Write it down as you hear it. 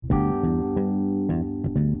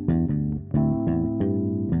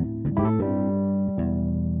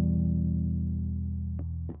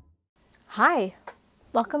Hi,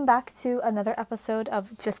 welcome back to another episode of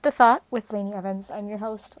Just a Thought with Laney Evans. I'm your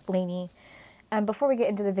host, Laney. And before we get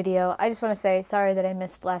into the video, I just want to say sorry that I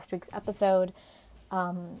missed last week's episode.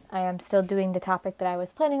 I am still doing the topic that I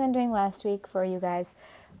was planning on doing last week for you guys,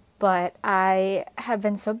 but I have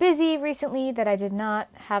been so busy recently that I did not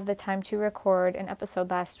have the time to record an episode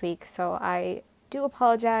last week, so I do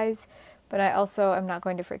apologize, but I also am not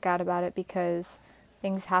going to freak out about it because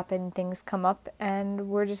things happen, things come up, and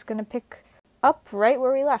we're just going to pick up right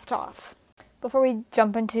where we left off. Before we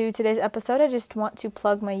jump into today's episode, I just want to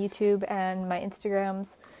plug my YouTube and my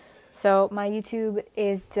Instagrams. So my YouTube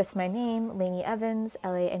is just my name, Laney Evans,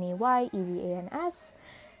 LaneyeVans,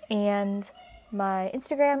 and my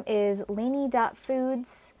Instagram is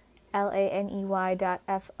laney.foods, laney.foods,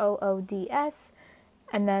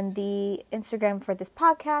 and then the Instagram for this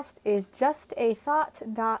podcast is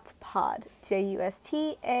justathought.pod,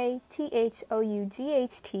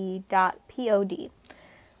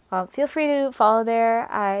 justathought.pod. Feel free to follow there.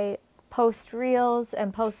 I post reels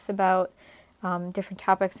and posts about different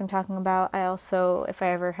topics I'm talking about. I also, if I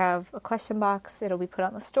ever have a question box, it'll be put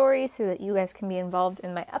on the story so that you guys can be involved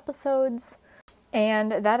in my episodes.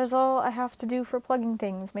 And that is all I have to do for plugging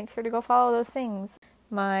things. Make sure to go follow those things.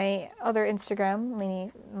 My other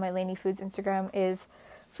Instagram, my Laney Foods Instagram, is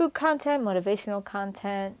food content, motivational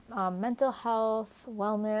content, mental health,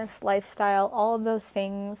 wellness, lifestyle, all of those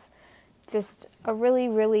things. Just a really,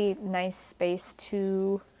 really nice space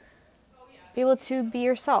to be able to be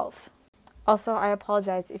yourself. Also, I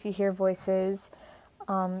apologize if you hear voices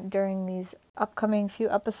during these upcoming few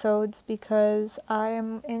episodes because I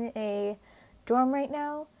am in a dorm right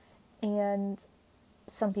now and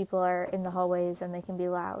some people are in the hallways and they can be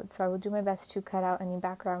loud, so I will do my best to cut out any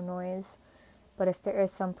background noise, but if there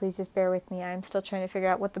is some, please just bear with me. I'm still trying to figure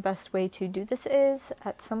out what the best way to do this is.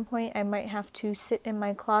 At some point I might have to sit in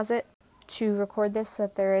my closet to record this so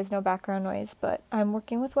that there is no background noise, but I'm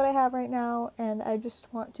working with what I have right now and I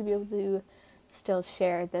just want to be able to still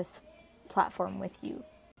share this platform with you.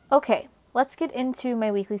 Okay, let's get into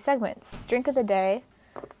my weekly segments. Drink of the day.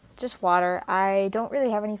 Just water. I don't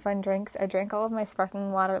really have any fun drinks. I drank all of my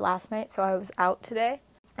sparkling water last night, so I was out today.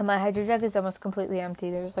 And my hydro jug is almost completely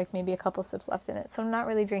empty. There's like maybe a couple sips left in it, so I'm not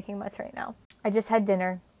really drinking much right now. I just had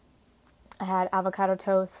dinner. I had avocado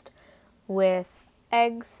toast with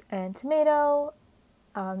eggs and tomato,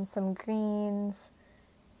 some greens.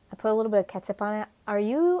 I put a little bit of ketchup on it. Are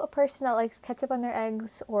you a person that likes ketchup on their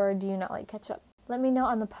eggs, or do you not like ketchup? Let me know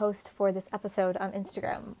on the post for this episode on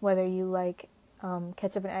Instagram whether you like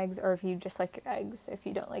ketchup and eggs, or if you just like your eggs if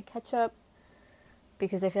you don't like ketchup,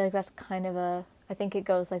 because I feel like that's kind of I think it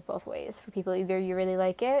goes like both ways for people. Either you really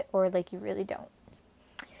like it or like you really don't.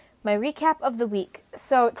 My recap of the week.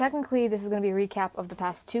 So technically this is going to be a recap of the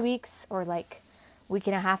past 2 weeks or like week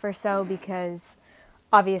and a half or so, because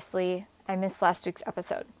obviously I missed last week's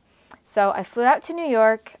episode. So I flew out to New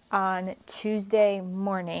York on Tuesday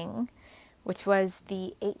morning, which was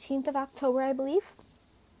the 18th of October, I believe.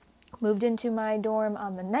 Moved into my dorm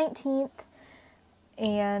on the 19th,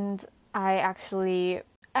 and I actually,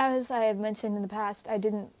 as I have mentioned in the past, I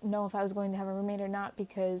didn't know if I was going to have a roommate or not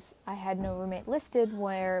because I had no roommate listed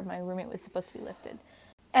where my roommate was supposed to be listed.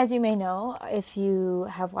 As you may know, if you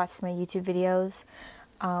have watched my YouTube videos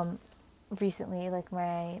recently, like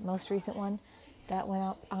my most recent one that went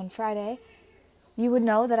up on Friday, you would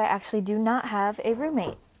know that I actually do not have a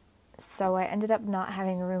roommate. So I ended up not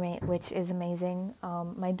having a roommate, which is amazing.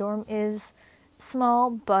 My dorm is small,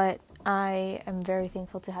 but I am very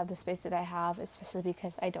thankful to have the space that I have, especially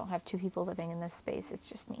because I don't have two people living in this space. It's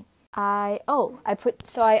just me. I put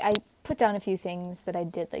down a few things that I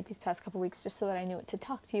did like these past couple weeks just so that I knew what to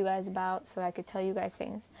talk to you guys about, so that I could tell you guys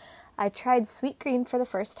things. I tried sweet green for the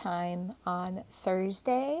first time on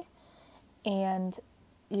Thursday, and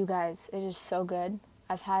you guys, it is so good.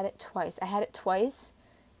 I've had it twice. I had it twice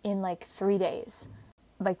in like 3 days,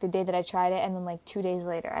 like the day that I tried it, and then like 2 days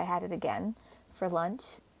later I had it again for lunch.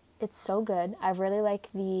 It's so good. I really like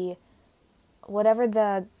the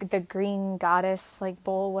green goddess like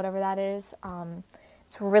bowl, whatever that is.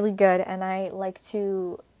 It's really good, and it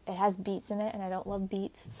has beets in it, and I don't love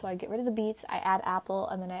beets, so I get rid of the beets, I add apple,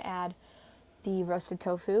 and then I add the roasted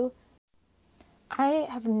tofu. I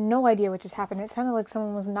have no idea what just happened. It sounded like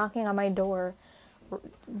someone was knocking on my door.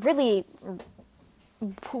 Really,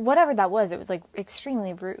 whatever that was, it was like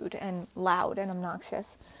extremely rude and loud and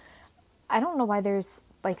obnoxious. I don't know why there's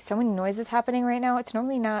like so many noises happening right now. It's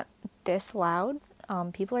normally not this loud.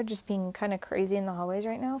 People are just being kind of crazy in the hallways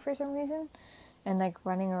right now for some reason, and like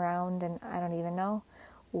running around, and I don't even know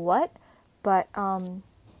what. But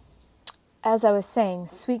as I was saying,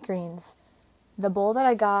 sweet greens. The bowl that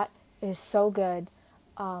I got is so good.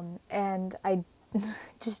 And I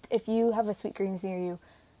just, if you have a Sweet Greens near you,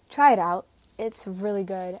 try it out. It's really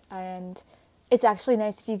good. And it's actually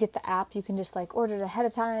nice if you get the app, you can just like order it ahead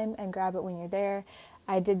of time and grab it when you're there.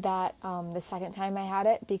 I did that the second time I had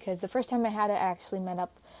it, because the first time I had it, I actually met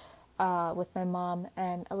up with my mom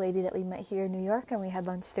and a lady that we met here in New York, and we had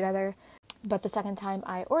lunch together. But the second time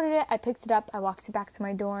I ordered it, I picked it up, I walked it back to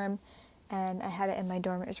my dorm, and I had it in my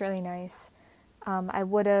dorm. It was really nice. I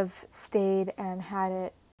would have stayed and had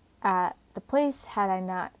it at the place had I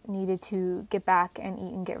not needed to get back and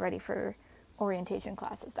eat and get ready for orientation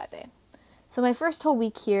classes that day. So my first whole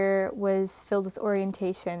week here was filled with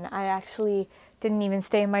orientation. I actually didn't even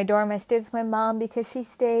stay in my dorm. I stayed with my mom because she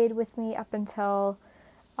stayed with me up until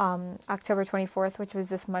October 24th, which was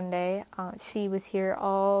this Monday. She was here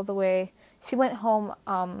all the way. She went home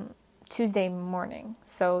Tuesday morning,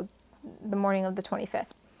 so the morning of the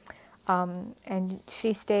 25th. And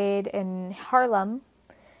she stayed in Harlem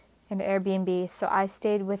in an Airbnb, so I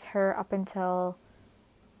stayed with her up until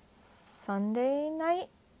Sunday night.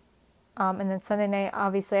 And then Sunday night,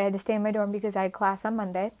 obviously, I had to stay in my dorm because I had class on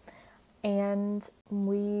Monday. And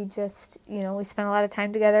we just, we spent a lot of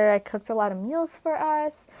time together. I cooked a lot of meals for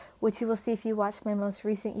us, which you will see if you watch my most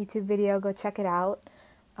recent YouTube video. Go check it out.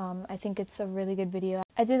 I think it's a really good video.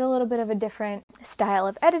 I did a little bit of a different style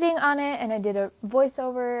of editing on it, and I did a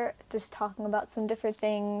voiceover just talking about some different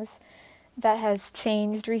things that has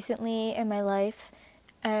changed recently in my life,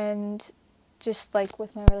 and just like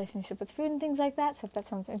with my relationship with food and things like that. So if that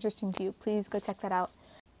sounds interesting to you, please go check that out.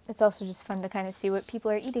 It's also just fun to kind of see what people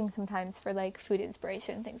are eating sometimes for like food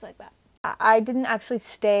inspiration, things like that. I didn't actually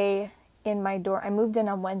stay in my dorm. I moved in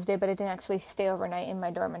on Wednesday, but I didn't actually stay overnight in my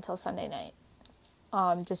dorm until Sunday night.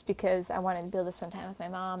 Just because I wanted to be able to spend time with my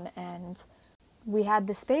mom, and we had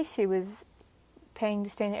the space. She was paying to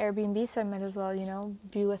stay in an Airbnb, so I might as well,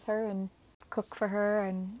 be with her and cook for her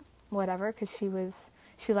and whatever, because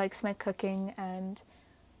she likes my cooking, and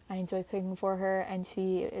I enjoy cooking for her, and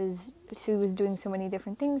she was doing so many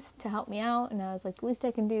different things to help me out, and I was like, the least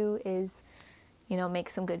I can do is, make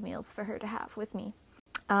some good meals for her to have with me.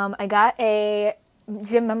 I got a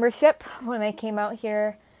gym membership when I came out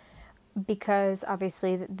here, because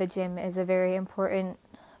obviously the gym is a very important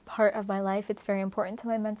part of my life. It's very important to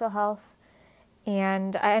my mental health.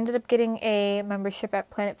 And I ended up getting a membership at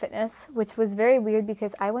Planet Fitness, which was very weird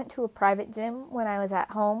because I went to a private gym when I was at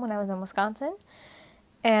home when I was in Wisconsin.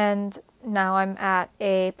 And now I'm at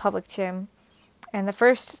a public gym. And the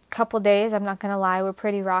first couple days, I'm not going to lie, were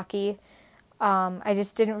pretty rocky. I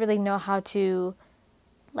just didn't really know how to,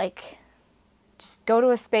 just go to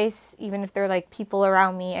a space, even if there are, people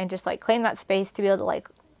around me, and just, claim that space to be able to,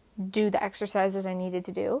 do the exercises I needed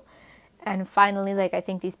to do. And finally, I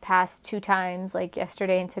think these past 2 times,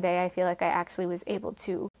 yesterday and today, I feel like I actually was able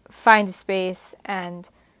to find a space and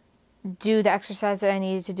do the exercise that I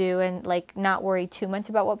needed to do and, not worry too much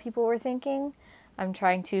about what people were thinking. I'm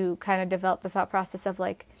trying to kind of develop the thought process of,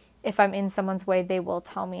 if I'm in someone's way, they will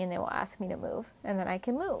tell me and they will ask me to move, and then I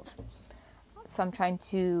can move. So I'm trying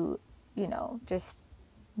to, just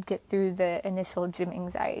get through the initial gym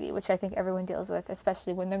anxiety, which I think everyone deals with,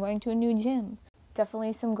 especially when they're going to a new gym.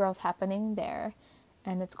 Definitely some growth happening there,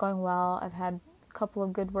 and it's going well. I've had a couple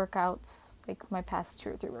of good workouts. My past 2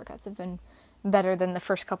 or 3 workouts have been better than the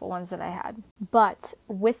first couple ones that I had. But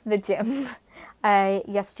with the gym,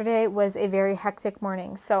 yesterday was a very hectic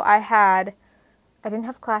morning. So I didn't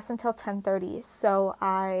have class until 10:30, so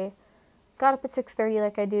I got up at 6:30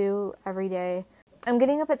 like I do every day. I'm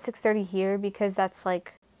getting up at 6:30 here because that's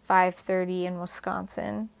 5:30 in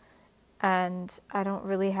Wisconsin, and I don't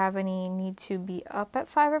really have any need to be up at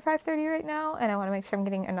 5 or 5:30 right now, and I want to make sure I'm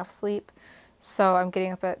getting enough sleep, so I'm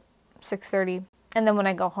getting up at 6:30. And then when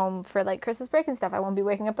I go home for Christmas break and stuff, I won't be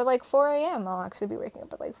waking up at 4 a.m. I'll actually be waking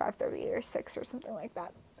up at 5:30 or 6 or something like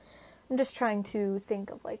that. I'm just trying to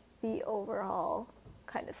think of the overall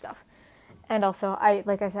kind of stuff. And also,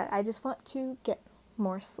 like I said, I just want to get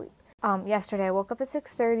more sleep. Yesterday I woke up at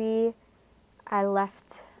 6:30. I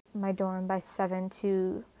left my dorm by 7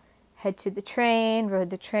 to head to the train, rode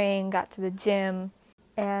the train, got to the gym,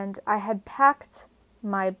 and I had packed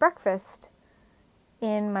my breakfast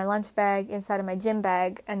in my lunch bag inside of my gym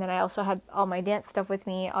bag, and then I also had all my dance stuff with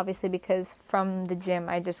me, obviously, because from the gym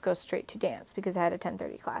I just go straight to dance because I had a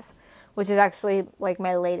 10:30 class, which is actually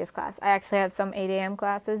my latest class. I actually had some 8 a.m.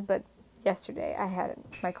 classes, but yesterday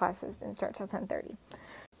my classes didn't start till 10:30.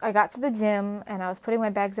 I got to the gym and I was putting my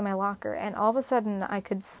bags in my locker, and all of a sudden I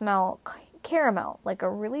could smell caramel, a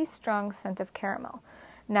really strong scent of caramel.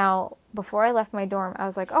 Now, before I left my dorm, I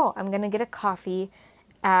was I'm going to get a coffee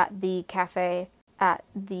at the cafe at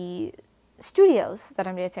the studios that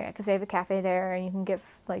I'm dancing at, because they have a cafe there and you can get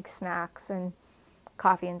like snacks and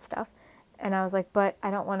coffee and stuff. And I was like, but I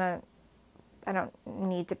don't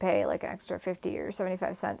need to pay like an extra 50 or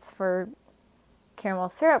 75 cents for caramel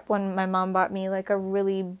syrup when my mom bought me like a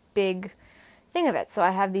really big thing of it. So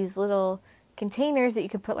I have these little containers that you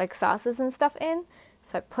could put like sauces and stuff in.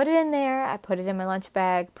 So I put it in there, I put it in my lunch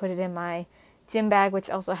bag, put it in my gym bag, which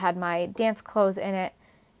also had my dance clothes in it,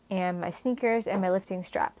 and my sneakers and my lifting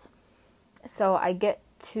straps. So I get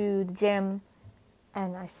to the gym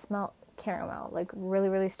and I smell caramel, like really,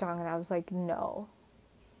 really strong, and I was like, no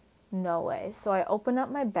way. So I open up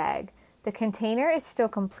my bag. The container is still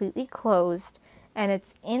completely closed, and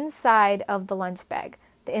it's inside of the lunch bag.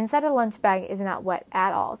 The inside of the lunch bag is not wet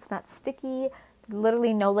at all. It's not sticky,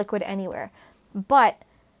 literally no liquid anywhere. But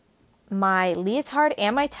my leotard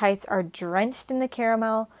and my tights are drenched in the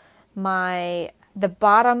caramel. The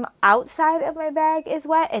bottom outside of my bag is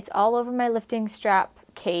wet. It's all over my lifting strap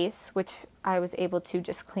case, which I was able to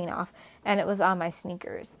just clean off, and it was on my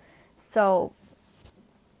sneakers. So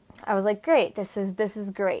I was like, great, this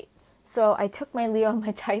is great. So I took my Leo and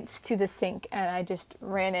my tights to the sink, and I just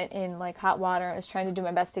ran it in like hot water. I was trying to do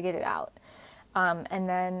my best to get it out. And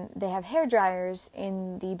then they have hair dryers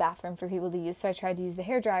in the bathroom for people to use, so I tried to use the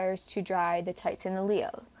hair dryers to dry the tights and the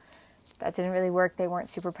Leo. That didn't really work. They weren't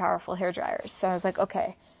super powerful hair dryers. So I was like,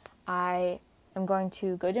 okay, I am going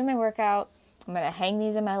to go do my workout. I'm going to hang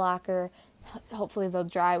these in my locker. Hopefully they'll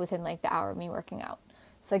dry within like the hour of me working out.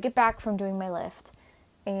 So I get back from doing my lift,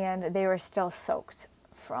 and they were still soaked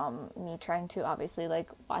from me trying to obviously like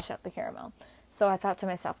wash out the caramel. So I thought to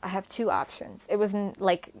myself, I have two options. It was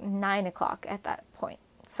like 9 o'clock at that point.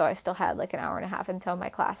 So I still had like an hour and a half until my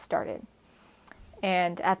class started.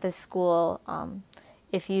 And at this school,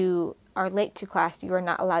 if you are late to class, you are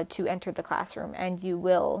not allowed to enter the classroom, and you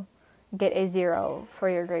will get a 0 for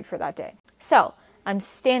your grade for that day. So I'm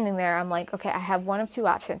standing there. I'm like, okay, I have one of two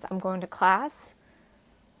options. I'm going to class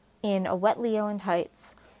in a wet Leo and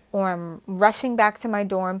tights, or I'm rushing back to my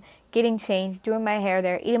dorm, getting changed, doing my hair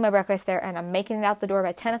there, eating my breakfast there, and I'm making it out the door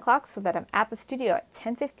by 10 o'clock so that I'm at the studio at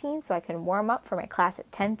 10:15 so I can warm up for my class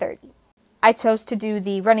at 10:30. I chose to do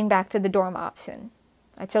the running back to the dorm option.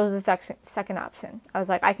 I chose the second option. I was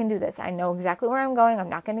like, I can do this. I know exactly where I'm going. I'm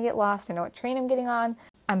not going to get lost. I know what train I'm getting on.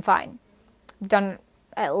 I'm fine. I've done it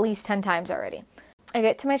at least 10 times already. I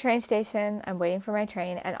get to my train station. I'm waiting for my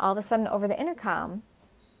train. And all of a sudden over the intercom,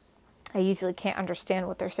 I usually can't understand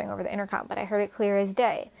what they're saying over the intercom, but I heard it clear as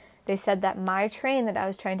day. They said that my train that I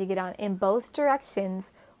was trying to get on in both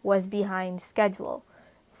directions was behind schedule.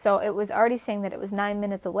 So it was already saying that it was 9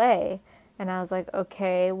 minutes away. And I was like,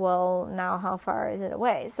 okay, well, now how far is it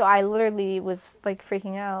away? So I literally was like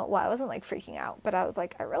freaking out. Well, I wasn't like freaking out, but I was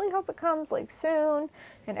like, I really hope it comes like soon.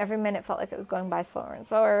 And every minute felt like it was going by slower and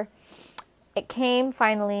slower. It came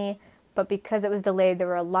finally, but because it was delayed, there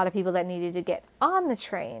were a lot of people that needed to get on the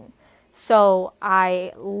train. So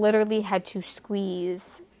I literally had to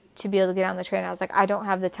squeeze to be able to get on the train. I was like, I don't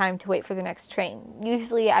have the time to wait for the next train.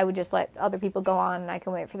 Usually I would just let other people go on and I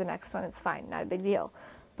can wait for the next one. It's fine, not a big deal.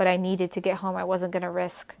 But I needed to get home. I wasn't going to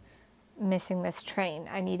risk missing this train.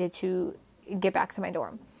 I needed to get back to my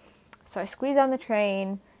dorm. So I squeeze on the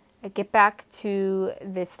train. I get back to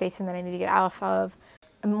the station that I need to get off of.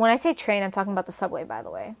 And when I say train, I'm talking about the subway, by the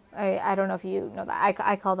way. I don't know if you know that.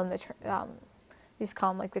 I call them we just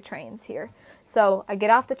call them like the trains here. So I get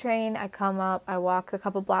off the train. I come up. I walk the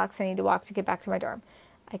couple blocks I need to walk to get back to my dorm.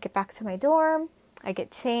 I get back to my dorm. I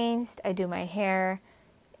get changed. I do my hair.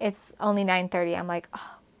 It's only 9:30. I'm like,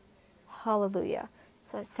 oh, hallelujah.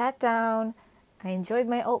 So I sat down. I enjoyed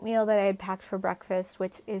my oatmeal that I had packed for breakfast,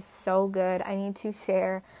 which is so good. I need to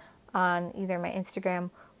share on either my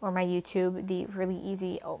Instagram or my YouTube the really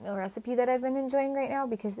easy oatmeal recipe that I've been enjoying right now,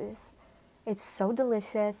 because it's so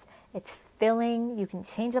delicious. It's filling. You can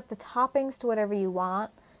change up the toppings to whatever you want,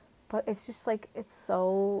 but it's just like, it's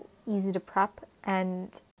so easy to prep,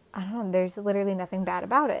 and I don't know, there's literally nothing bad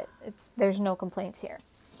about it. There's no complaints here.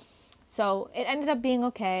 So it ended up being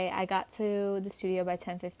okay. I got to the studio by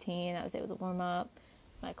 10:15. I was able to warm up.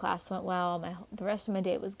 My class went well. The rest of my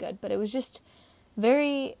day was good. But it was just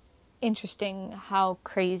very interesting how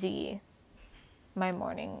crazy my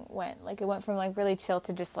morning went. Like, it went from like really chill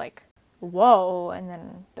to just like, whoa. And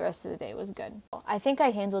then the rest of the day was good. I think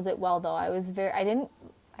I handled it well though. I didn't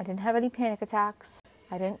have any panic attacks.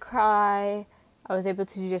 I didn't cry. I was able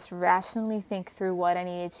to just rationally think through what I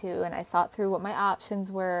needed to. And I thought through what my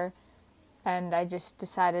options were. And I just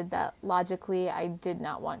decided that logically I did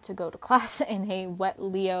not want to go to class in a wet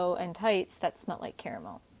Leo and tights that smelled like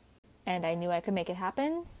caramel. And I knew I could make it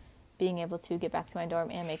happen, being able to get back to my dorm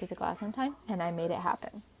and make it to class on time. And I made it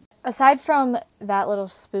happen. aside from that little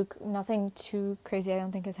spook, nothing too crazy I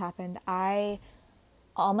don't think has happened.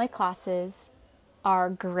 All my classes are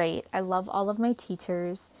great. I love all of my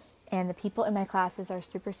teachers, and the people in my classes are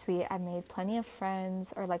super sweet. I've made plenty of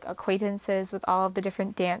friends or like acquaintances with all of the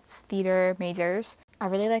different dance theater majors. I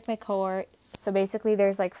really like my cohort. So basically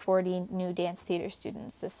there's like 40 new dance theater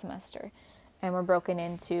students this semester, and we're broken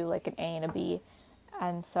into like an A and a B.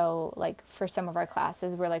 And so like for some of our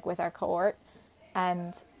classes, we're like with our cohort,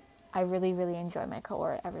 and I really, really enjoy my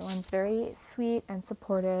cohort. Everyone's very sweet and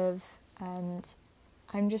supportive, and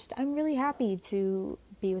I'm really happy to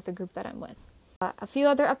be with the group that I'm with. A few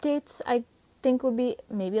other updates I think would be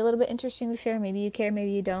maybe a little bit interesting to share. Maybe you care,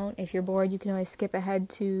 maybe you don't. If you're bored, you can always skip ahead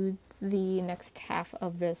to the next half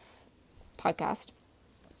of this podcast.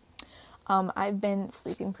 I've been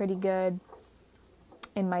sleeping pretty good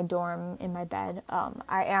in my dorm, in my bed.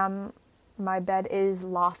 My bed is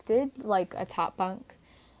lofted, like a top bunk,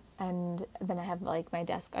 and then I have like my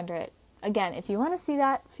desk under it. Again, if you want to see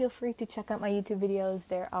that, feel free to check out my YouTube videos.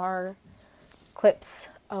 There are clips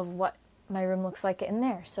of what my room looks like in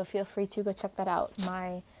there, so feel free to go check that out,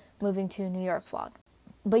 my moving to New York vlog.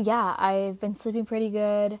 But yeah, I've been sleeping pretty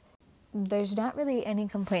good. There's not really any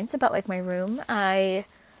complaints about like my room. I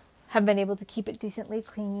have been able to keep it decently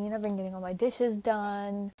clean. I've been getting all my dishes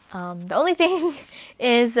done. The only thing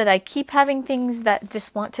is that I keep having things that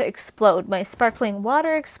just want to explode. My sparkling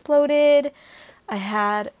water exploded.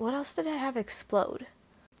 What else did I have explode?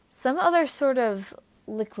 Some other sort of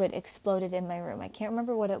liquid exploded in my room. I can't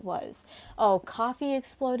remember what it was. Oh, coffee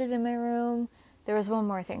exploded in my room. There was one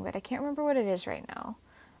more thing, but I can't remember what it is right now.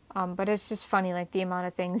 But it's just funny, like the amount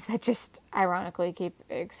of things that just ironically keep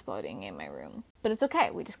exploding in my room. But it's okay.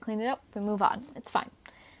 We just clean it up and move on. It's fine.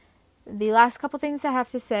 The last couple things I have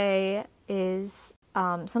to say is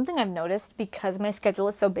something I've noticed because my schedule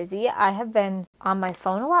is so busy. I have been on my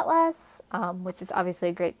phone a lot less, which is obviously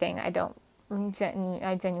a great thing. I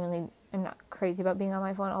genuinely am not crazy about being on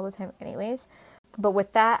my phone all the time anyways. But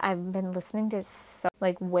with that, I've been listening to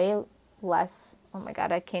way less. Oh my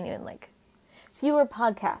God, I can't even fewer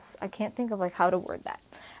podcasts. I can't think of how to word that.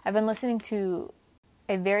 I've been listening to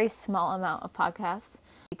a very small amount of podcasts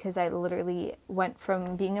because I literally went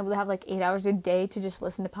from being able to have 8 hours a day to just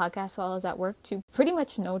listen to podcasts while I was at work to pretty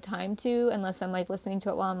much no time to, unless I'm listening to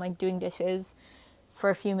it while I'm doing dishes for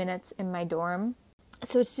a few minutes in my dorm.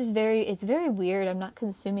 So it's just it's very weird. I'm not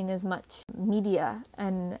consuming as much media,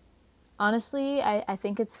 and honestly, I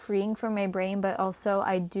think it's freeing for my brain, but also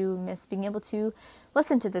I do miss being able to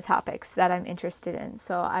listen to the topics that I'm interested in.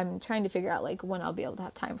 So I'm trying to figure out when I'll be able to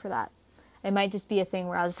have time for that. It might just be a thing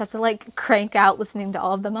where I'll just have to crank out listening to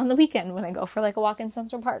all of them on the weekend when I go for a walk in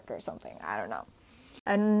Central Park or something. I don't know.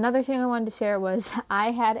 Another thing I wanted to share was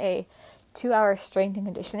I had a 2-hour strength and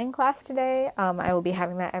conditioning class today. I will be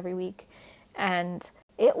having that every week. And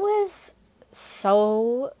it was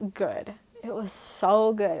so good. It was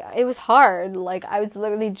so good. It was hard. I was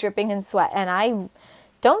literally dripping in sweat, and I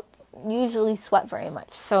don't usually sweat very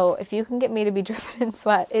much. So if you can get me to be dripping in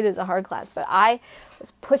sweat, it is a hard class. But I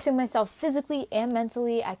was pushing myself physically and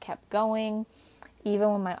mentally. I kept going.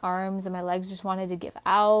 Even when my arms and my legs just wanted to give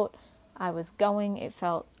out, I was going. It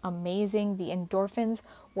felt amazing. The endorphins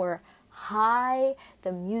were high.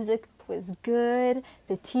 The music was good.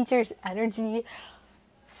 The teacher's energy,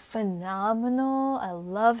 phenomenal. I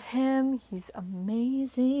love him. He's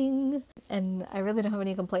amazing. And I really don't have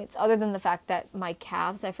any complaints other than the fact that my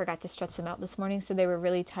calves, I forgot to stretch them out this morning, so they were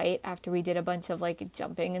really tight after we did a bunch of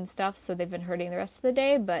jumping and stuff, so they've been hurting the rest of the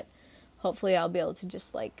day, but hopefully I'll be able to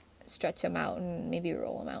just stretch them out and maybe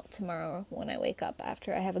roll them out tomorrow when I wake up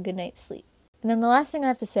after I have a good night's sleep. And then the last thing I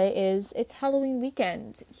have to say is it's Halloween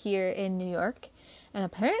weekend here in New York, and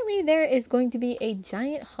apparently there is going to be a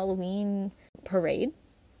giant Halloween parade.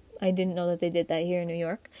 I didn't know that they did that here in New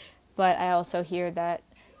York, but I also hear that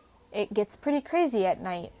it gets pretty crazy at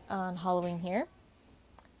night on Halloween here.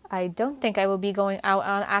 I don't think I will be going out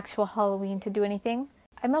on actual Halloween to do anything.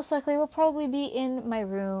 I most likely will probably be in my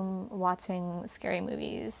room watching scary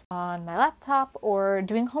movies on my laptop or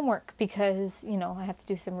doing homework because, I have to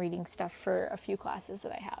do some reading stuff for a few classes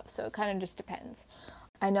that I have, so it kind of just depends.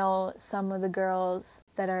 I know some of the girls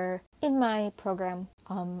that are in my program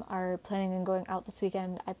are planning on going out this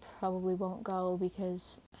weekend. I probably won't go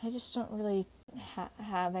because I just don't really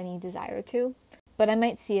have any desire to. But I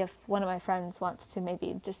might see if one of my friends wants to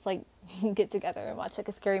maybe just get together and watch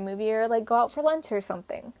a scary movie or go out for lunch or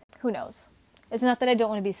something. Who knows? It's not that I don't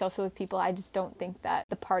want to be social with people. I just don't think that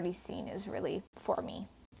the party scene is really for me.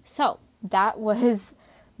 So that was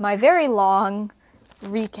my very long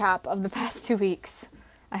recap of the past 2 weeks.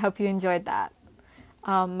 I hope you enjoyed that.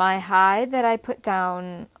 My high that I put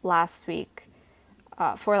down last week,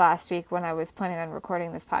 for last week when I was planning on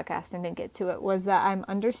recording this podcast and didn't get to it, was that I'm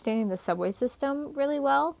understanding the subway system really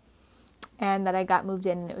well, and that I got moved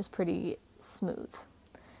in and it was pretty smooth.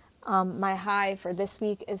 My high for this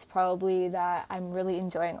week is probably that I'm really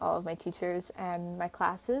enjoying all of my teachers and my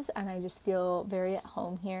classes, and I just feel very at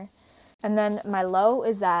home here. And then my low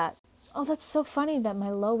is that, oh, that's so funny that my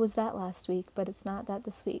low was that last week, but it's not that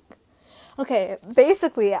this week. Okay,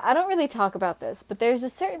 basically, I don't really talk about this, but there's a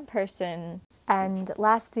certain person, and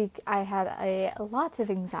last week I had a lot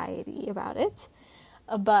of anxiety about it.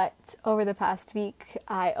 But over the past week,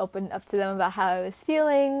 I opened up to them about how I was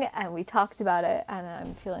feeling, and we talked about it, and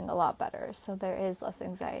I'm feeling a lot better. So there is less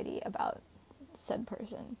anxiety about said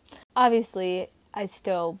person. Obviously, I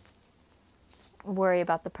still worry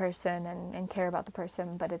about the person and care about the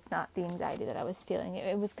person, but it's not the anxiety that I was feeling.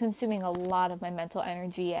 It was consuming a lot of my mental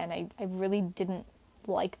energy, and I really didn't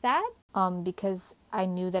like that, because I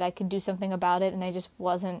knew that I could do something about it, and I just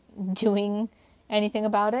wasn't doing anything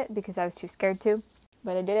about it because I was too scared to.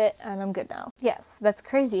 But I did it, and I'm good now. Yes, that's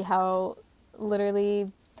crazy how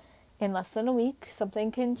literally in less than a week,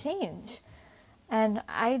 something can change. And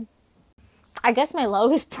I guess my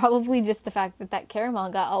low is probably just the fact that caramel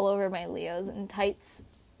got all over my Leos and tights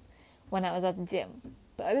when I was at the gym.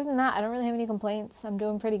 But other than that, I don't really have any complaints. I'm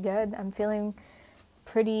doing pretty good. I'm feeling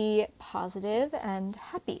pretty positive and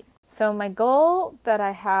happy. So my goal that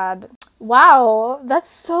I had, wow, that's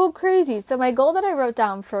so crazy. So my goal that I wrote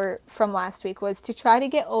down from last week was to try to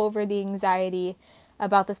get over the anxiety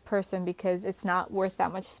about this person because it's not worth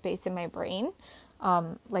that much space in my brain.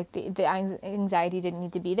 Like the anxiety didn't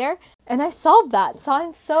need to be there. And I solved that.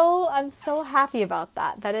 So I'm so happy about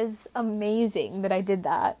that. That is amazing that I did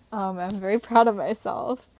that. I'm very proud of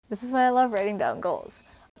myself. This is why I love writing down goals.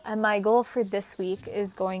 And my goal for this week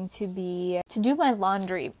is going to be to do my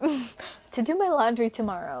laundry. To do my laundry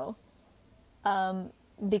tomorrow.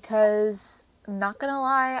 Because, I'm not gonna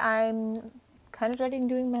lie, I'm kind of dreading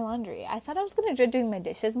doing my laundry. I thought I was gonna dread doing my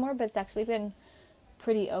dishes more, but it's actually been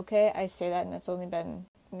pretty okay. I say that and it's only been,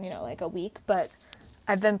 like a week, but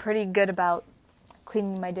I've been pretty good about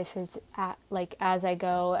cleaning my dishes as I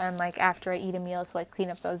go, and like after I eat a meal to like clean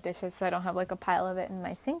up those dishes so I don't have like a pile of it in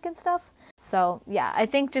my sink and stuff. So yeah, I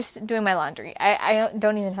think just doing my laundry. I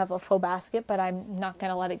don't even have a full basket, but I'm not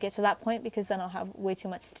gonna let it get to that point because then I'll have way too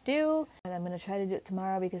much to do. And I'm gonna try to do it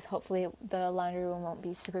tomorrow because hopefully the laundry room won't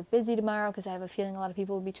be super busy tomorrow because I have a feeling a lot of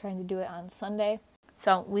people will be trying to do it on Sunday.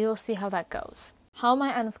 So we will see how that goes. How am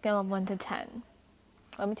I on a scale of 1 to 10?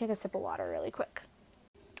 Let me take a sip of water really quick.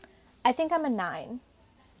 I think I'm a 9.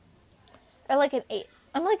 Or like an 8.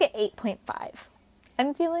 I'm like an 8.5.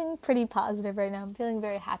 I'm feeling pretty positive right now. I'm feeling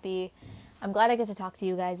very happy. I'm glad I get to talk to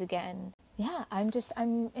you guys again. Yeah, I'm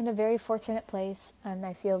in a very fortunate place, and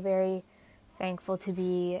I feel very thankful to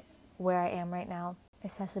be where I am right now,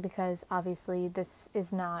 especially because obviously this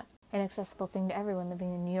is not an accessible thing to everyone.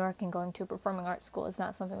 Living in New York and going to a performing arts school is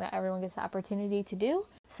not something that everyone gets the opportunity to do.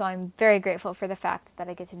 So I'm very grateful for the fact that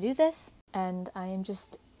I get to do this, and I am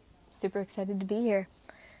just super excited to be here.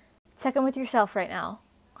 Check in with yourself right now.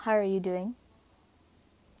 How are you doing?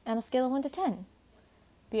 On a scale of 1 to 10.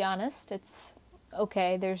 Be honest, it's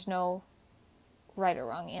okay. There's no right or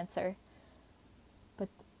wrong answer. But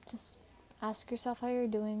just ask yourself how you're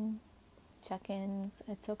doing. Check in.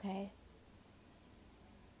 It's okay.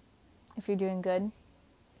 If you're doing good,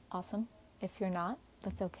 awesome. If you're not,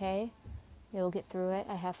 that's okay. You'll get through it.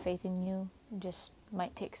 I have faith in you. It just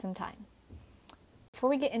might take some time. Before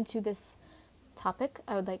we get into this topic,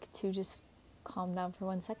 I would like to just calm down for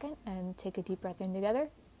 1 second and take a deep breath in together.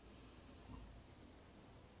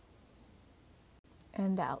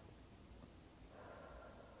 And out.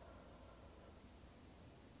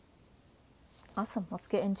 Awesome. Let's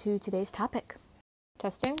get into today's topic.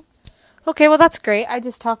 Testing. Okay, well that's great. I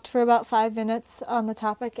just talked for about 5 minutes on the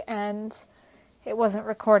topic and it wasn't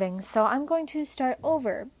recording. So I'm going to start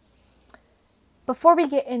over. Before we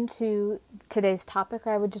get into today's topic,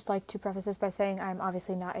 I would just like to preface this by saying I'm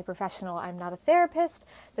obviously not a professional. I'm not a therapist.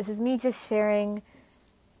 This is me just sharing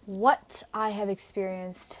what I have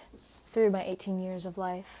experienced through my 18 years of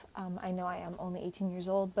life. I know I am only 18 years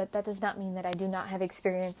old, but that does not mean that I do not have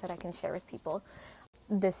experience that I can share with people.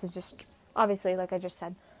 This is just, obviously, like I just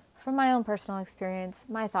said, from my own personal experience,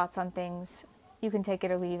 my thoughts on things. You can take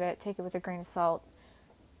it or leave it. Take it with a grain of salt.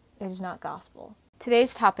 It is not gospel.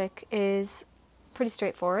 Today's topic is pretty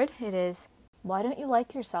straightforward. It is, why don't you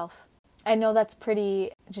like yourself? I know that's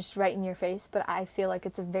pretty just right in your face, but I feel like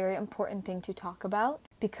it's a very important thing to talk about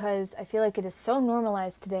because I feel like it is so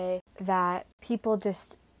normalized today that people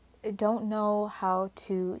just don't know how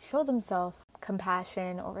to show themselves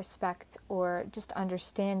compassion or respect or just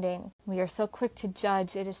understanding. We are so quick to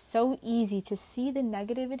judge. It is so easy to see the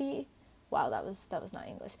negativity. Wow, that was not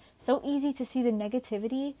English. So easy to see the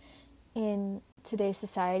negativity in today's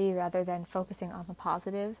society rather than focusing on the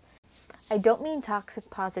positive. I don't mean toxic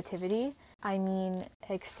positivity. I mean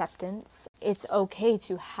acceptance. It's okay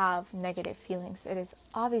to have negative feelings. It is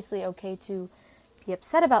obviously okay to be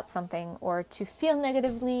upset about something or to feel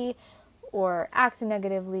negatively or act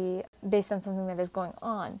negatively based on something that is going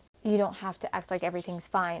on. You don't have to act like everything's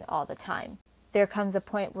fine all the time. There comes a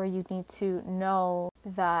point where you need to know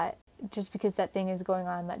that just because that thing is going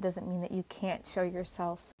on, that doesn't mean that you can't show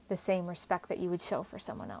yourself the same respect that you would show for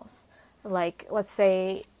someone else. Like, let's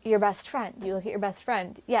say your best friend. You look at your best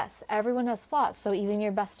friend. Yes, everyone has flaws, so even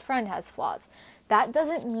your best friend has flaws. That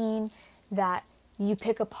doesn't mean that you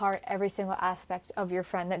pick apart every single aspect of your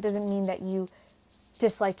friend. That doesn't mean that you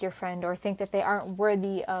dislike your friend or think that they aren't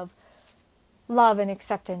worthy of love and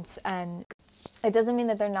acceptance, and it doesn't mean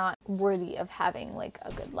that they're not worthy of having like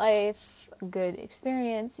a good life, a good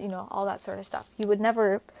experience, all that sort of stuff. You would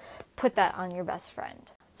never put that on your best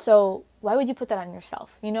friend. So why would you put that on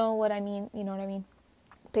yourself? You know what I mean?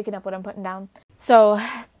 Picking up what I'm putting down. So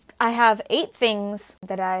I have 8 things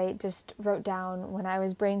that I just wrote down when I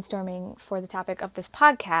was brainstorming for the topic of this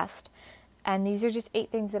podcast. And these are just 8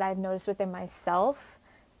 things that I've noticed within myself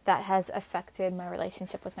that has affected my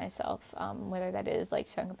relationship with myself, whether that is like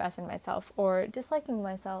showing compassion to myself or disliking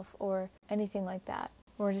myself or anything like that.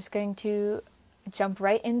 We're just going to jump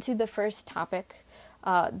right into the first topic,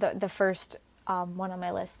 the first one on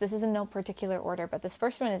my list. This is in no particular order, but this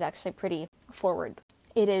first one is actually pretty forward.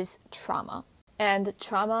 It is trauma. And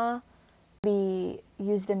trauma can be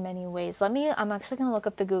used in many ways. I'm actually going to look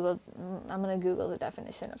up I'm going to Google the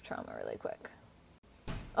definition of trauma really quick.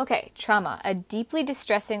 Okay, trauma, a deeply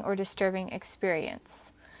distressing or disturbing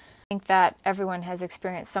experience. I think that everyone has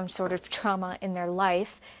experienced some sort of trauma in their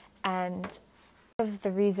life, and the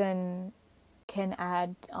reason can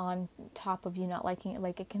add on top of you not liking it,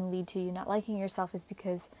 like it can lead to you not liking yourself, is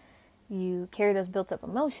because you carry those built up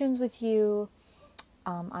emotions with you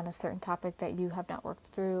on a certain topic that you have not worked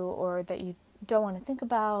through or that you don't want to think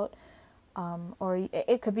about, or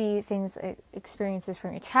it could be experiences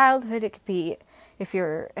from your childhood. It could be, if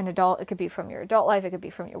you're an adult, it could be from your adult life, it could be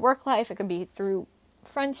from your work life, it could be through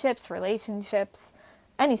friendships, relationships,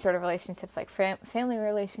 any sort of relationships, like family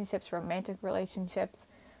relationships, romantic relationships,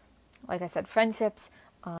 like I said, friendships,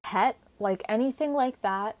 pet, like anything like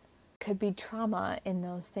that could be trauma in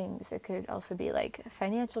those things. It could also be like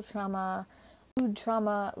financial trauma, food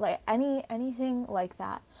trauma, like anything like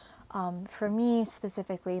that. For me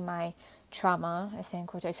specifically, my trauma, I say in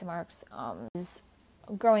quotation marks, is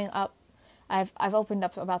growing up. I've opened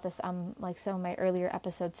up about this on like some of my earlier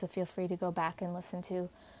episodes, so feel free to go back and listen to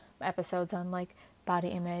my episodes on like body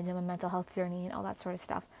image and my mental health journey and all that sort of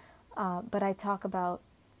stuff. But I talk about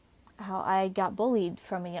how I got bullied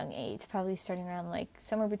from a young age, probably starting around like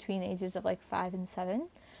somewhere between ages of like 5 and 7.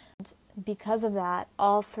 And because of that,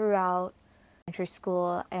 all throughout elementary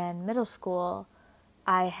school and middle school,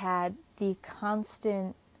 I had the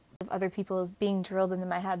constant of other people being drilled into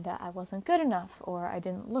my head that I wasn't good enough, or I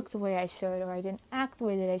didn't look the way I should, or I didn't act the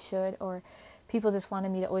way that I should, or people just wanted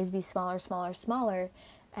me to always be smaller, smaller, smaller,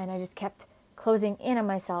 and I just kept closing in on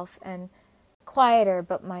myself and quieter,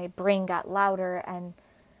 but my brain got louder, and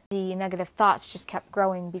the negative thoughts just kept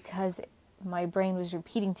growing because my brain was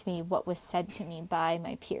repeating to me what was said to me by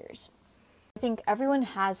my peers. I think everyone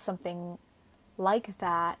has something like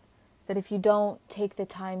that if you don't take the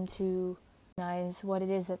time to recognize what it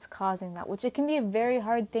is that's causing that, which it can be a very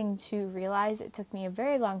hard thing to realize. It took me a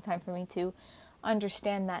very long time for me to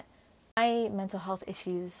understand that my mental health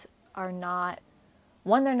issues are not,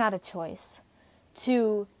 one, they're not a choice.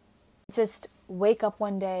 2, just wake up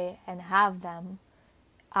one day and have them.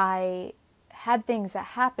 I had things that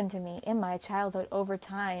happened to me in my childhood over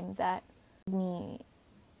time that made me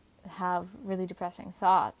have really depressing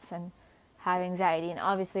thoughts and have anxiety, and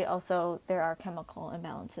obviously also there are chemical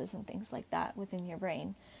imbalances and things like that within your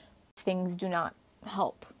brain. Things do not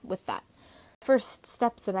help with that. First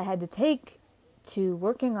steps that I had to take to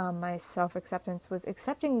working on my self-acceptance was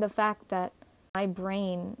accepting the fact that my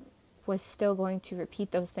brain was still going to repeat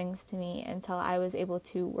those things to me until I was able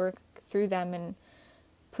to work through them and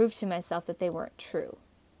prove to myself that they weren't true.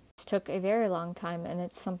 It took a very long time, and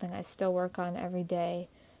it's something I still work on every day,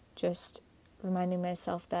 just reminding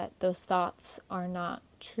myself that those thoughts are not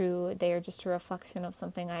true. They are just a reflection of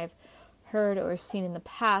something I've heard or seen in the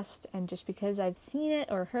past, and just because I've seen it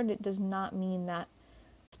or heard it does not mean that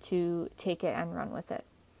to take it and run with it.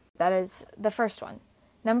 That is the first one.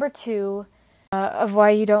 Number 2 of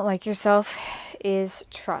why you don't like yourself is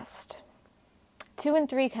trust. 2 and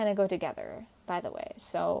 3 kind of go together, by the way.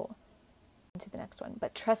 So, to the next one.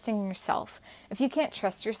 But trusting yourself. If you can't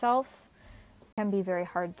trust yourself, it can be very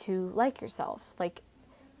hard to like yourself. Like,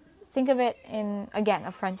 think of it in, again,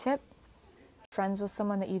 a friendship. Friends with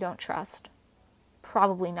someone that you don't trust?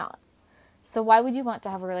 Probably not. So why would you want to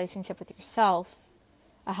have a relationship with yourself,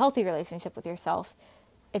 a healthy relationship with yourself,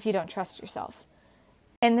 if you don't trust yourself?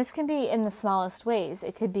 And this can be in the smallest ways.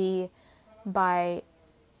 It could be by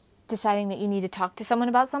deciding that you need to talk to someone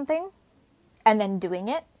about something and then doing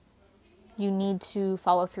it. You need to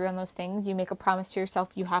follow through on those things. You make a promise to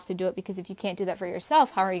yourself, you have to do it, because if you can't do that for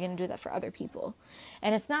yourself, how are you going to do that for other people?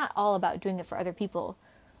 And it's not all about doing it for other people.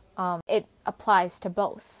 It applies to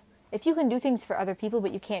both. If you can do things for other people,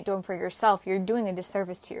 but you can't do them for yourself, you're doing a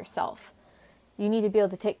disservice to yourself. You need to be able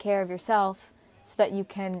to take care of yourself so that you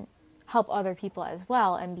can help other people as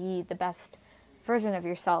well and be the best version of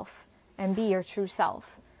yourself and be your true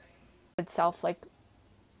self. Self, like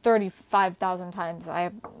 35,000 times. I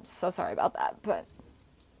am so sorry about that, but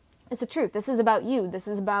it's the truth. This is about you. It's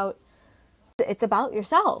about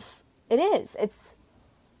yourself. It is. It's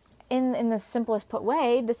in the simplest put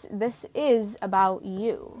way, this is about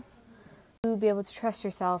you. To be able to trust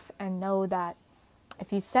yourself and know that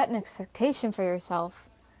if you set an expectation for yourself,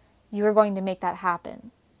 you are going to make that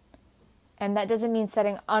happen. And that doesn't mean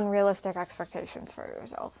setting unrealistic expectations for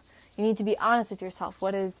yourself. You need to be honest with yourself.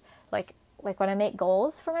 What is, like when I make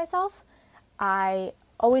goals for myself, I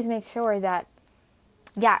always make sure that,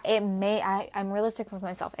 I'm realistic with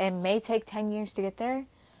myself. It may take 10 years to get there,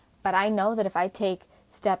 but I know that if I take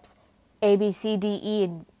steps A, B, C, D, E,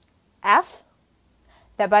 and F,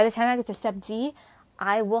 that by the time I get to step G,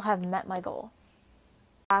 I will have met my goal.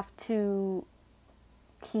 You have to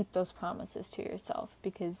keep those promises to yourself,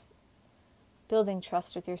 because building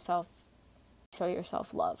trust with yourself, show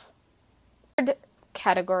yourself love. Third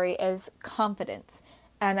category is confidence.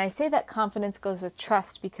 And I say that confidence goes with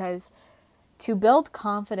trust because to build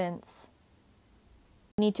confidence,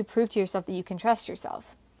 you need to prove to yourself that you can trust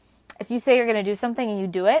yourself. If you say you're going to do something and you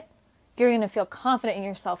do it, you're going to feel confident in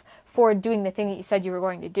yourself for doing the thing that you said you were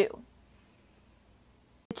going to do.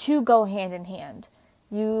 The two go hand in hand.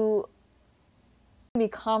 You can be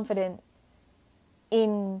confident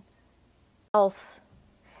in else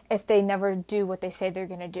if they never do what they say they're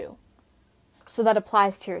going to do. So that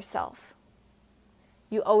applies to yourself.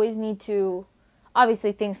 You always need to,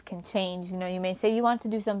 obviously things can change. You may say you want to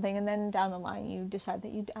do something and then down the line you decide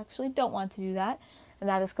that you actually don't want to do that. And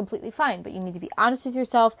that is completely fine. But you need to be honest with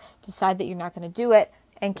yourself, decide that you're not going to do it,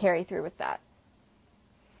 and carry through with that.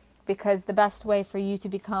 Because the best way for you to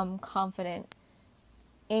become confident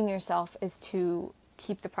in yourself is to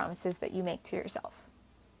keep the promises that you make to yourself.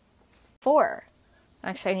 4.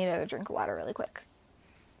 Actually, I need another drink of water really quick.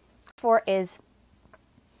 4 is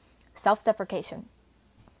self-deprecation.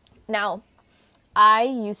 Now, I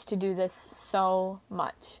used to do this so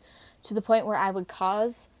much, to the point where I would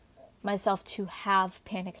cause myself to have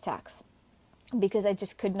panic attacks because I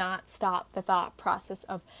just could not stop the thought process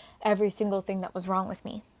of every single thing that was wrong with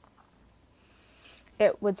me.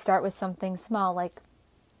 It would start with something small like,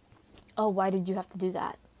 oh, why did you have to do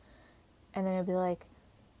that? And then it'd be like,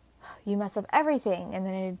 you mess up everything. And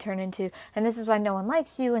then it'd turn into, and this is why no one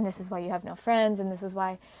likes you, and this is why you have no friends, and this is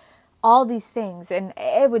why all these things. And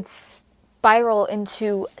it would spiral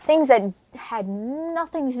into things that had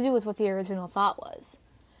nothing to do with what the original thought was.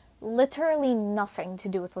 Literally nothing to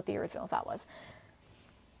do with what the original thought was.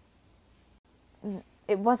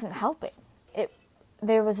 It wasn't helping.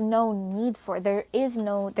 There was no need for it.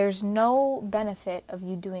 There's no benefit of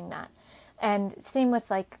you doing that. And same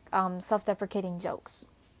with self-deprecating jokes.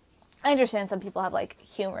 I understand some people have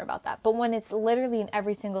humor about that, but when it's literally in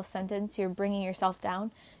every single sentence you're bringing yourself down,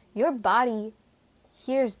 your body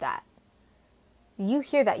hears that. You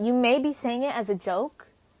hear that. You may be saying it as a joke,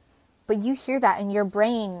 but you hear that in your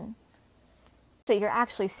brain that you're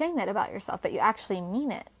actually saying that about yourself, that you actually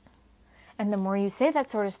mean it. And the more you say that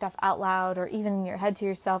sort of stuff out loud or even in your head to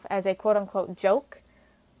yourself as a quote-unquote joke,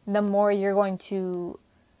 the more you're going to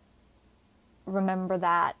remember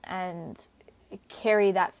that and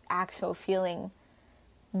carry that actual feeling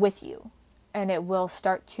with you. And it will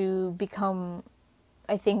start to become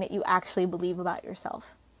a thing that you actually believe about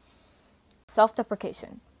yourself.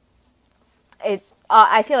 Self-deprecation.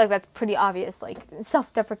 I feel like that's pretty obvious.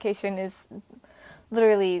 Self-deprecation is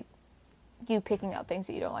literally you picking out things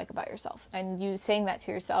that you don't like about yourself. And you saying that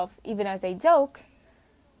to yourself, even as a joke,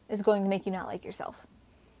 is going to make you not like yourself.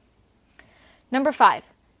 Number 5,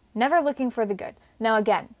 never looking for the good. Now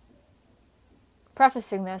again,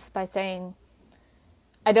 prefacing this by saying,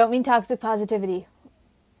 I don't mean toxic positivity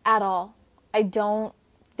at all. I don't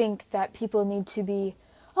think that people need to be,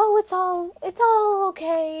 oh, it's all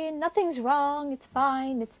okay, nothing's wrong, it's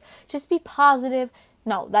fine, it's just be positive.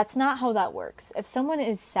 No, that's not how that works. If someone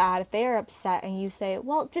is sad, if they are upset and you say,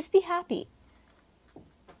 well, just be happy.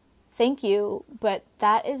 Thank you, but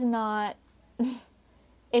that is not,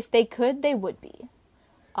 if they could, they would be.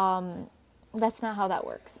 That's not how that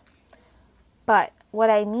works. But what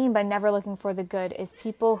I mean by never looking for the good is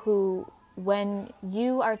people who, when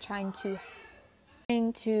you are trying to,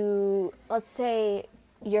 let's say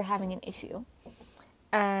you're having an issue,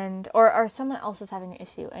 and or someone else is having an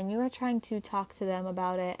issue, and you are trying to talk to them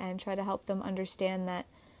about it and try to help them understand that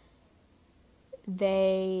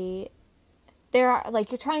they're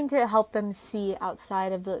like, you're trying to help them see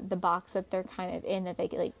outside of the box that they're kind of in, that they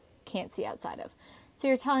like can't see outside of. So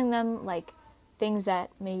you're telling them like things that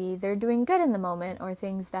maybe they're doing good in the moment, or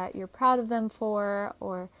things that you're proud of them for,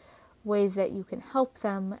 or ways that you can help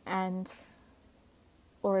them, and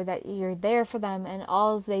or that you're there for them, and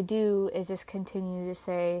all they do is just continue to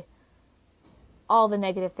say all the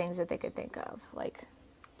negative things that they could think of. Like,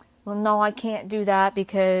 well, no, I can't do that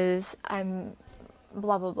because I'm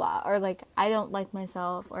blah, blah, blah. Or like, I don't like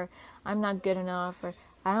myself, or I'm not good enough, or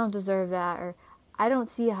I don't deserve that, or I don't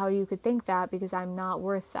see how you could think that because I'm not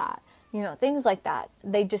worth that. You know, things like that.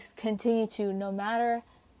 They just continue to, no matter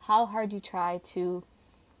how hard you try to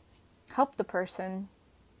help the person,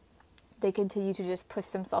 they continue to just push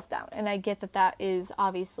themselves down. And I get that that is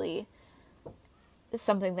obviously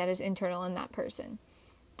something that is internal in that person.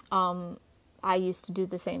 I used to do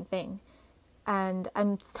the same thing. And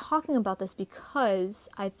I'm talking about this because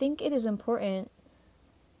I think it is important,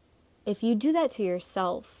 if you do that to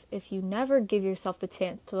yourself, if you never give yourself the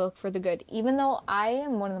chance to look for the good, even though I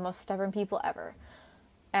am one of the most stubborn people ever,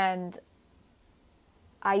 and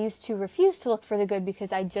I used to refuse to look for the good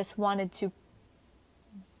because I just wanted to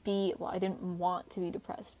I didn't want to be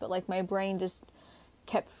depressed, but like my brain just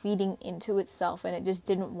kept feeding into itself, and it just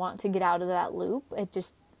didn't want to get out of that loop. It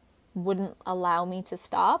just wouldn't allow me to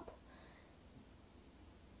stop.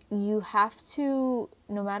 You have to,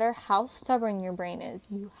 no matter how stubborn your brain is,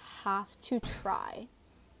 you have to try.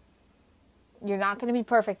 You're not going to be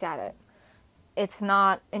perfect at it. It's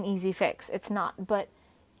not an easy fix. It's not. But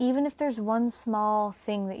even if there's one small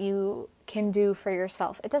thing that you can do for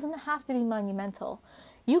yourself, it doesn't have to be monumental.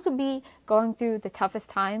 You could be going through the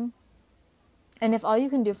toughest time, and if all you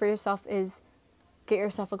can do for yourself is get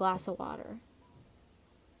yourself a glass of water,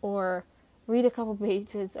 or read a couple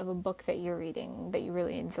pages of a book that you're reading that you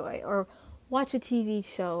really enjoy, or watch a TV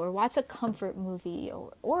show, or watch a comfort movie,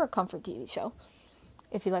 or a comfort TV show,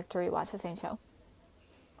 if you like to rewatch the same show.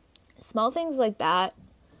 Small things like that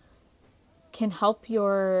can help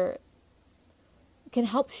show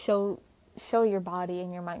your body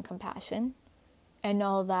and your mind compassion, and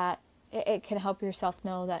know that it can help yourself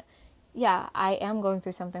know that, yeah, I am going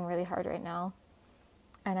through something really hard right now,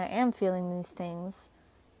 and I am feeling these things,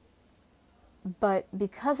 but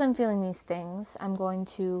because I'm feeling these things, I'm going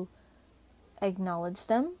to acknowledge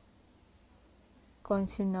them, going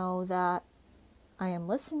to know that I am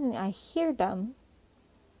listening, I hear them,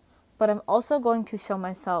 but I'm also going to show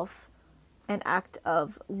myself an act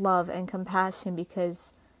of love and compassion,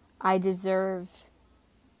 because I deserve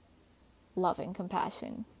love and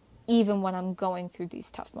compassion, even when I'm going through these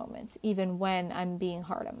tough moments, even when I'm being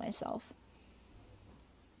hard on myself.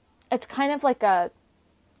 It's kind of like I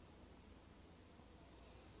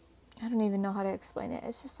don't even know how to explain it.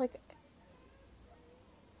 It's just like,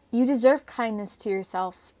 you deserve kindness to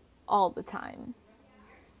yourself all the time.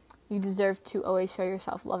 You deserve to always show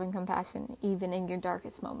yourself love and compassion, even in your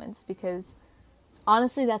darkest moments, because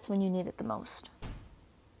honestly, that's when you need it the most.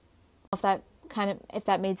 If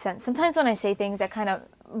that made sense. Sometimes when I say things, I kind of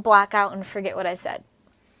black out and forget what I said.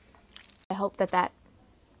 I hope that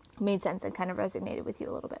made sense and kind of resonated with you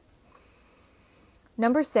a little bit.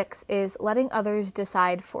 Number 6 is letting others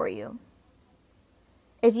decide for you.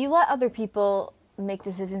 If you let other people make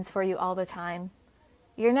decisions for you all the time,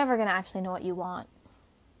 you're never going to actually know what you want.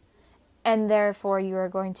 And therefore, you are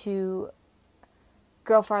going to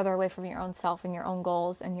grow farther away from your own self and your own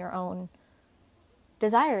goals and your own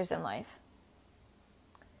desires in life.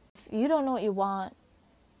 If you don't know what you want,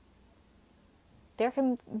 there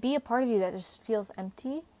can be a part of you that just feels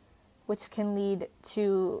empty, which can lead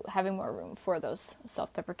to having more room for those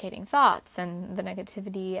self-deprecating thoughts and the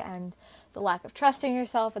negativity and the lack of trust in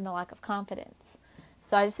yourself and the lack of confidence.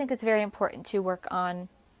 So I just think it's very important to work on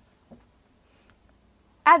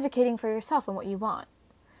advocating for yourself and what you want.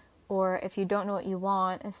 Or if you don't know what you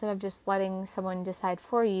want, instead of just letting someone decide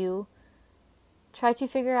for you, try to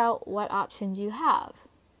figure out what options you have.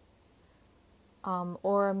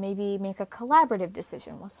 or maybe make a collaborative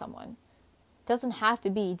decision with someone. It doesn't have to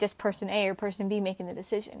be just person A or person B making the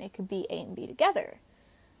decision. It could be A and B together.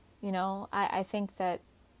 I think that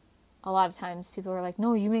a lot of times people are like,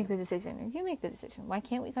 no, you make the decision, or you make the decision. Why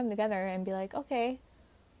can't we come together and be like, okay,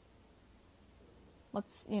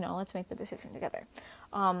 let's make the decision together.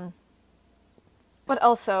 But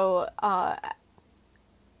also,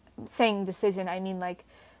 saying decision, I mean, like,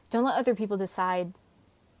 don't let other people decide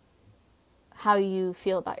how you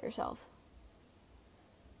feel about yourself.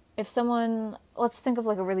 If someone, let's think of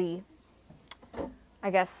like a really,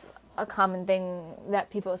 I guess, a common thing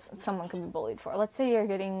that someone can be bullied for. Let's say you're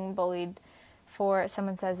getting bullied for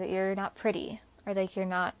someone says that you're not pretty or like you're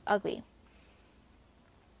not ugly.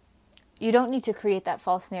 You don't need to create that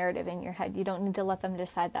false narrative in your head. You don't need to let them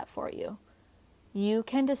decide that for you. You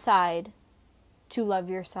can decide to love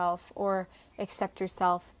yourself or accept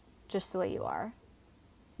yourself just the way you are.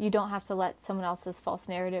 You don't have to let someone else's false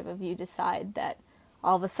narrative of you decide that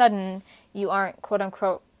all of a sudden you aren't quote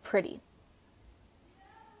unquote pretty.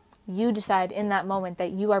 You decide in that moment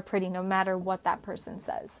that you are pretty no matter what that person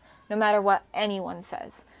says, no matter what anyone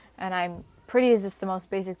says. And pretty is just the most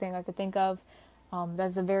basic thing I could think of.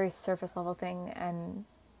 That's a very surface level thing, and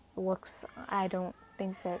looks, I don't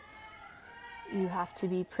think that you have to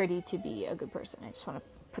be pretty to be a good person. I just want to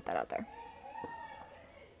put that out there.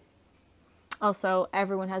 Also,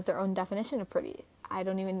 everyone has their own definition of pretty. I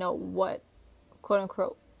don't even know what quote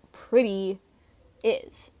unquote pretty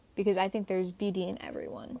is, because I think there's beauty in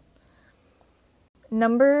everyone.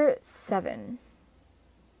 Number 7.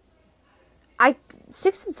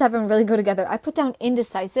 6 and 7 really go together. I put down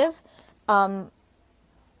indecisive.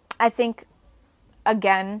 I think,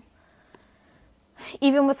 again,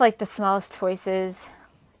 even with like the smallest choices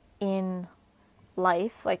in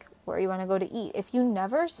life, like where you want to go to eat, if you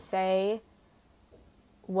never say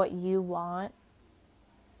what you want,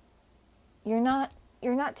 you're not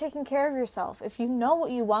taking care of yourself. If you know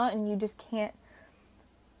what you want and you just can't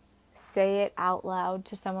say it out loud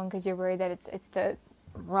to someone because you're worried that it's the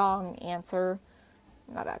wrong answer,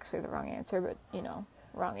 not actually the wrong answer, but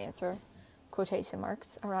wrong answer, quotation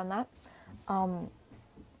marks around that,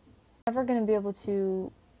 never going to be able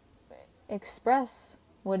to express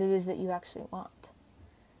what it is that you actually want.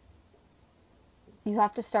 You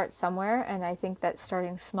have to start somewhere, and I think that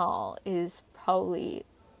starting small is probably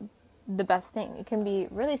the best thing. It can be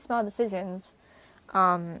really small decisions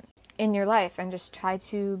in your life, and just try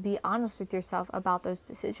to be honest with yourself about those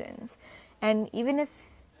decisions. And even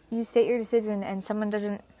if you state your decision and someone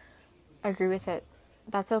doesn't agree with it,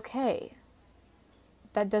 that's okay.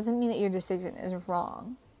 That doesn't mean that your decision is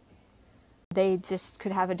wrong. They just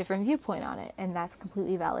could have a different viewpoint on it, and that's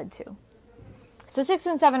completely valid too. So 6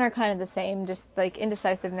 and 7 are kind of the same, just like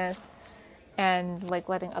indecisiveness and like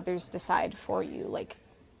letting others decide for you. Like,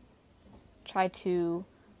 try to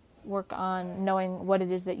work on knowing what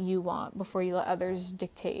it is that you want before you let others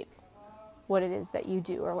dictate what it is that you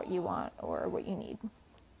do or what you want or what you need.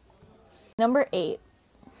 Number 8.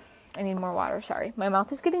 I need more water, sorry. My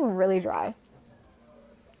mouth is getting really dry.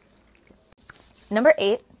 Number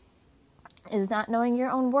 8 is not knowing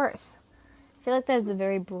your own worth. I feel like that is a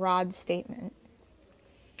very broad statement.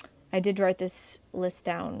 I did write this list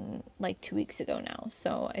down like 2 weeks ago now,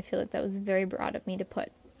 so I feel like that was very broad of me to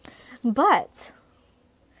put. But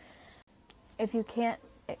if you can't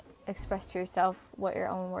express to yourself what your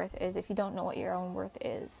own worth is, if you don't know what your own worth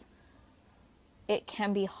is, it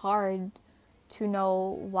can be hard to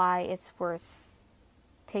know why it's worth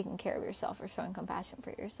taking care of yourself or showing compassion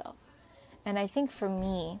for yourself. And I think for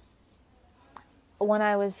me, when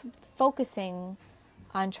I was focusing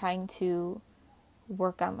on trying to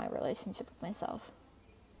work on my relationship with myself,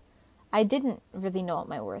 I didn't really know what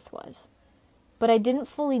my worth was. But I didn't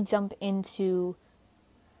fully jump into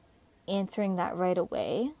answering that right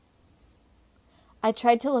away. I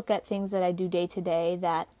tried to look at things that I do day to day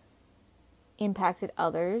that impacted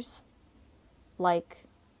others. Like,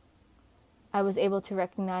 I was able to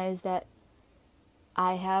recognize that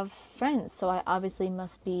I have friends, so I obviously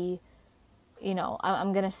must be,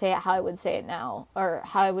 I'm going to say it how I would say it now, or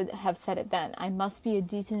how I would have said it then. I must be a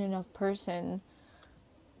decent enough person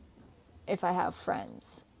if I have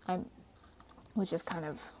friends. Which is kind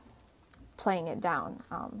of playing it down.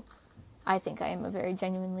 I think I am a very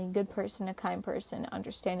genuinely good person, a kind person,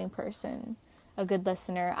 understanding person, a good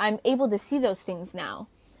listener. I'm able to see those things now,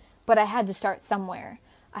 but I had to start somewhere.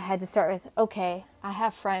 I had to start with, okay, I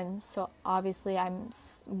have friends, so obviously I'm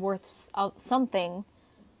worth something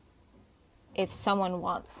if someone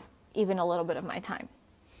wants even a little bit of my time.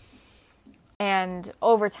 And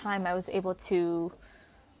over time, I was able to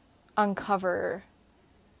uncover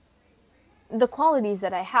the qualities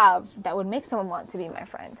that I have that would make someone want to be my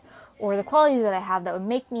friend, or the qualities that I have that would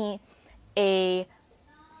make me a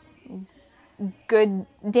good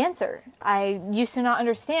dancer. I used to not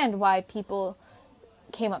understand why people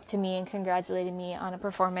came up to me and congratulated me on a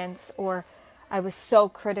performance, or I was so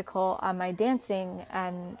critical on my dancing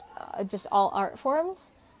and just all art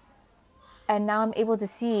forms. And now I'm able to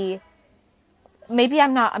see, maybe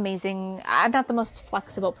I'm not amazing. I'm not the most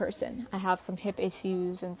flexible person. I have some hip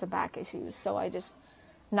issues and some back issues, so I just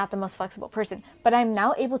not the most flexible person. But I'm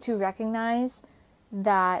now able to recognize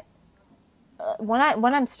that when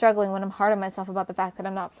I'm struggling, when I'm hard on myself about the fact that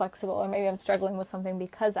I'm not flexible, or maybe I'm struggling with something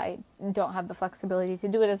because I don't have the flexibility to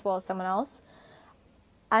do it as well as someone else,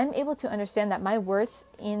 I'm able to understand that my worth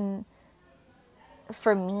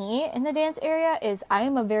for me in the dance area is I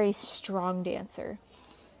am a very strong dancer.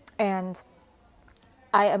 And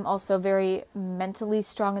I am also very mentally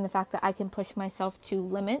strong in the fact that I can push myself to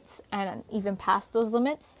limits and even past those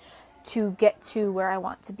limits to get to where I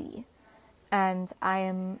want to be. And I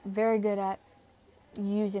am very good at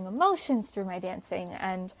using emotions through my dancing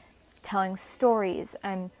and telling stories.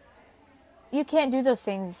 And you can't do those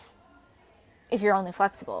things if you're only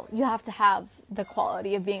flexible. You have to have the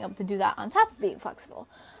quality of being able to do that on top of being flexible.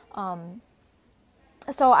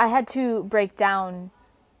 So I had to break down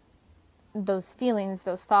those feelings,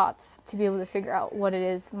 those thoughts, to be able to figure out what it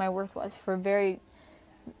is my worth was for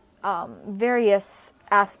various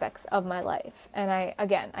aspects of my life. And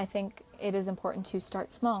I think it is important to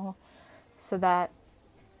start small so that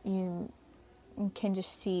you can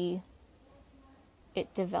just see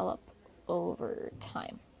it develop over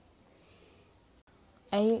time.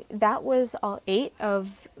 That was all 8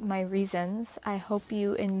 of my reasons. I hope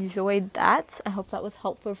you enjoyed that. I hope that was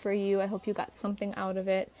helpful for you. I hope you got something out of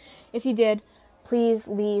it. If you did, please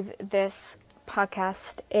leave this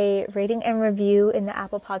podcast a rating and review in the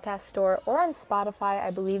Apple Podcast Store or on Spotify.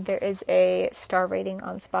 I believe there is a star rating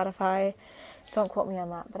on Spotify. Don't quote me on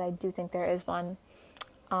that, but I do think there is one.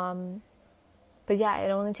 But yeah, it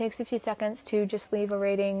only takes a few seconds to just leave a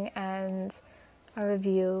rating and a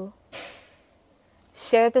review.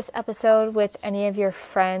 Share this episode with any of your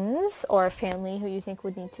friends or family who you think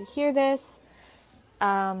would need to hear this.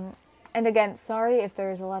 And again, sorry if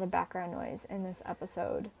there's a lot of background noise in this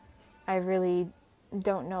episode. I really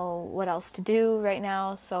don't know what else to do right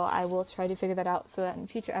now, so I will try to figure that out so that in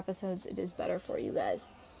future episodes it is better for you guys.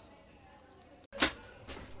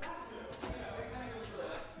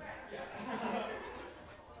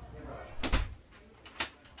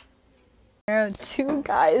 There are 2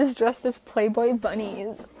 guys dressed as Playboy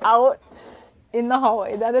bunnies out in the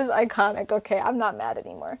hallway. That is iconic. Okay, I'm not mad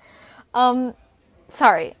anymore.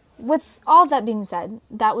 Sorry. With all that being said,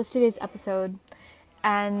 that was today's episode.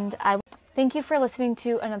 And I thank you for listening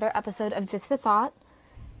to another episode of Just a Thought.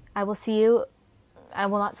 I will see you. I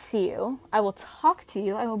will not see you. I will talk to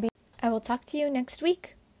you. I will talk to you next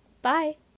week. Bye.